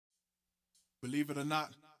Believe it or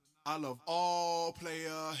not, I love all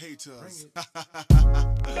player haters.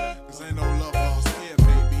 Cause ain't no love lost here,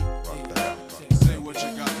 baby. Say what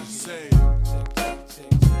you got to say.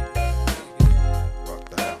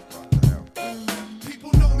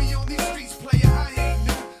 People know me on these streets, player, I ain't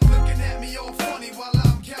new. Looking at me all funny while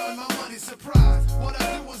I'm counting my money. Surprise, what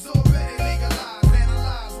I do was already legalized.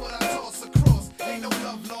 Analyze what I toss across, ain't no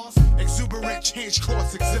love lost. Exuberant, change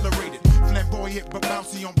course, exhilarated. Flamboyant but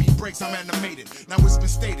bouncy on beat breaks, I'm animated. Now it's been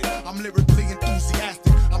stated, I'm lyrically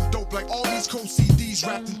enthusiastic. I'm dope like all these cold CDs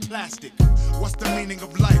wrapped in plastic. What's the meaning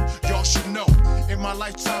of life? Y'all should know. In my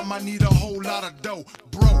lifetime, I need a whole lot of dough.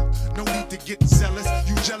 Bro, no need to get zealous.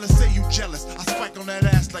 You jealous, say you jealous. I spike on that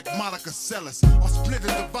ass like Monica Seles. I'll split it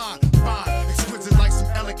divine, fine, exquisite like some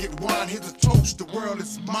elegant wine. Here's a toast, the world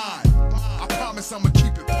is mine. I promise I'ma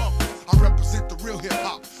keep it pumping. I represent the real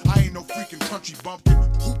hip-hop. I ain't no freaking country bumpkin.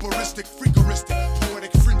 Hooperistic, freakeristic,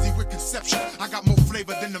 poetic frenzy with conception. I got more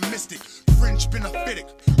flavor than the mystic. Fringe benefitic,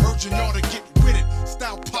 urging y'all to get with it.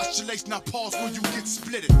 Style postulation, now pause where you get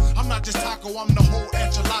splitted. I'm not just taco, I'm the whole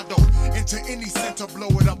enchilado. Into any center, blow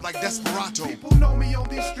it up like Desperado. People know me on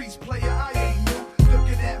these streets, player, I ain't new.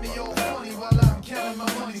 Looking at me all funny while I'm counting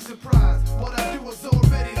my money. Surprise, what I do is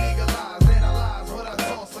already legalized. Analyze what I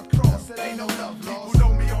toss across, it ain't no love lost. People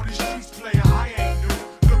know me on these streets, player, I ain't new.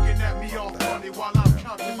 Looking at me all funny while I'm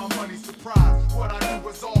counting my money. Surprise, what I do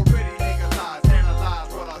is already legalized.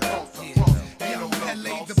 Analyze what I toss across, ain't no love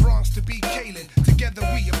LA, lost. the Bronx to be Kalen. Together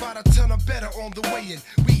we about a ton or better on the way in.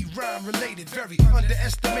 We rhyme related, very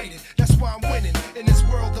underestimated. That's why I'm winning in this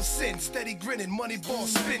world of sin. Steady grinning, money ball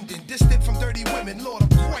spending. Distant from dirty women, Lord, I'm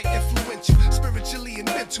quite influential. Spiritually and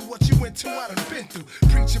mental, what you into, I done been through.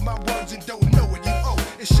 Preaching my words and don't know it, you owe.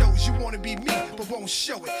 It shows you wanna be me, but won't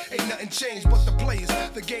show it. Ain't nothing changed but the players.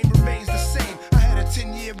 The game remains the same. I had a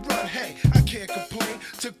 10-year run, hey, I can't complain.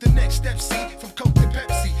 Took the next step, see, from Coke to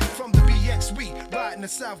Pepsi. From the BX, we riding the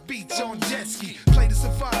South Beach on jet ski. Play to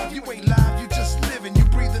survive, you ain't live, you just living. You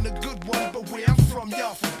breathing a good one, but where I'm from,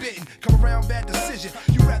 y'all forbidden. Come around, bad decision.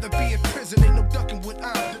 You rather be in prison, ain't no ducking what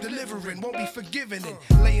I'm delivering. Won't be forgiven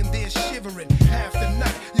and laying there shivering. Half the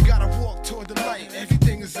night, you gotta walk toward the light.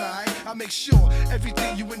 Everything is alright, I make sure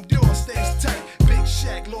everything you endure stays tight. Big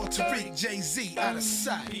Shaq, Lord Tariq, Jay-Z, out of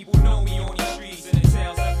sight. People know me on these streets and the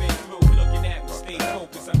towns I've been through. Looking at me, stay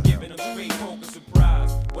focused, I'm giving them straight poker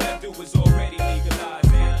surprise. What I do is already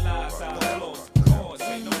legalized. Analyze how I flows. Cause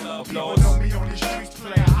ain't no love People lost. know me on these streets,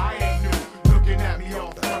 player, I ain't new. Looking at me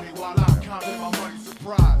all funny while I'm counting my money.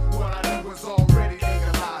 Surprise, what I do is already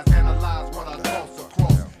legalized. Analyze what I toss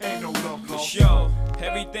across, ain't no love For lost. sure,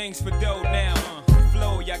 everything's for dough now.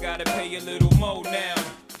 Flow, y'all gotta pay a little more now.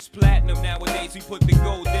 It's platinum nowadays, we put the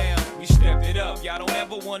gold down. We stepped it up, y'all don't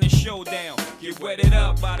ever want a showdown. Get wetted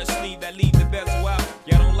up by the sleeve that leave the bezel out.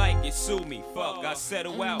 Y'all don't like it, sue me, fuck, I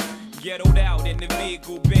settle out. Ghettoed out in the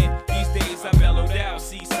vehicle bent. These days I mellowed out.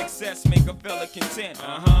 See success make a fella content.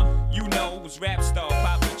 You know, it was rap star,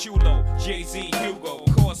 Poppy Chulo, Jay-Z, Hugo,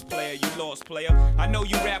 cosplayer, you lost player. I know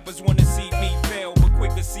you rappers wanna see me fail, but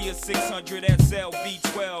quick to see a 600 SL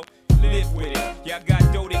V12. Live with it, y'all got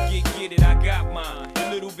dough to get it, I got mine. A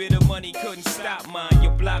little bit of money couldn't stop mine.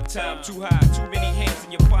 Your block time too high, too many hands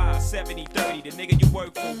in your pie. 70-30, the nigga you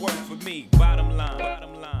work for me. Bottom line,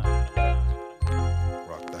 bottom line.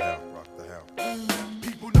 Rock the hell, rock the hell.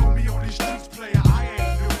 People know me on these streets, player, I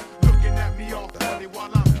ain't new. Looking at me all funny while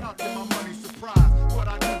I'm counting my money. Surprise, what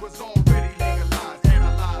I do is already legalized.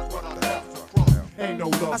 Analyze what I toss across, ain't no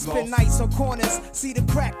love I lost. spend nights on corners, see the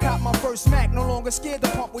crack, cop my first Mac. No longer scared to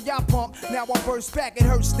pump what y'all pump. Now I burst back, it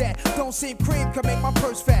hurts that. Don't seem cream can make my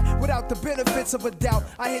purse fat. Without the benefits of a doubt,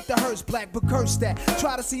 I hit the hearse black, but curse that.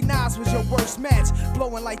 Try to see Nas was your worst match.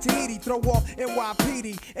 Blowing like Tahiti, throw off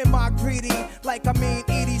NYPD. Am I greedy? Like I mean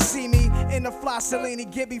Edie, see me in the fly Cellini,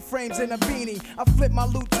 Gibby frames in a beanie. I flip my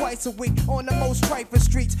loot twice a week on the most trifling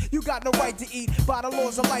streets. You got no right to eat by the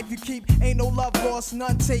laws of life you keep. Ain't no love lost,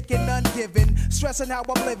 none taken, none given. Stressing how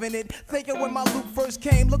I'm living it. Thinking when my loot first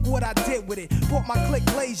came, look what I did with it. Bought my click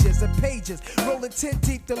glaciers and pages. Rolling 10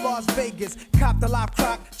 deep to Las Vegas. Copped the live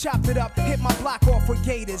crock, chopped it up, hit my block off with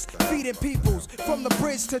gators. Feeding peoples from the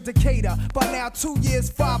bridge to Decatur. By now 2 years,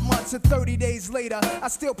 5 months and 30 days later, I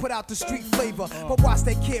still put out the street flavor. But watch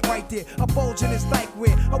that kid right there, a bulge in his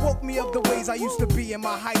nightwear. Awoke me of the ways I used to be in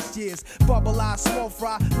my heist years. Bubble eye, small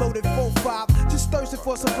fry, loaded 4-5. Just thirsting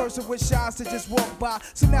for some person with shines to just walk by.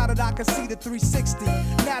 So now that I can see the 360,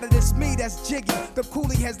 now that it's me that's jiggy, the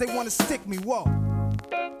coolie heads they wanna stick me, whoa.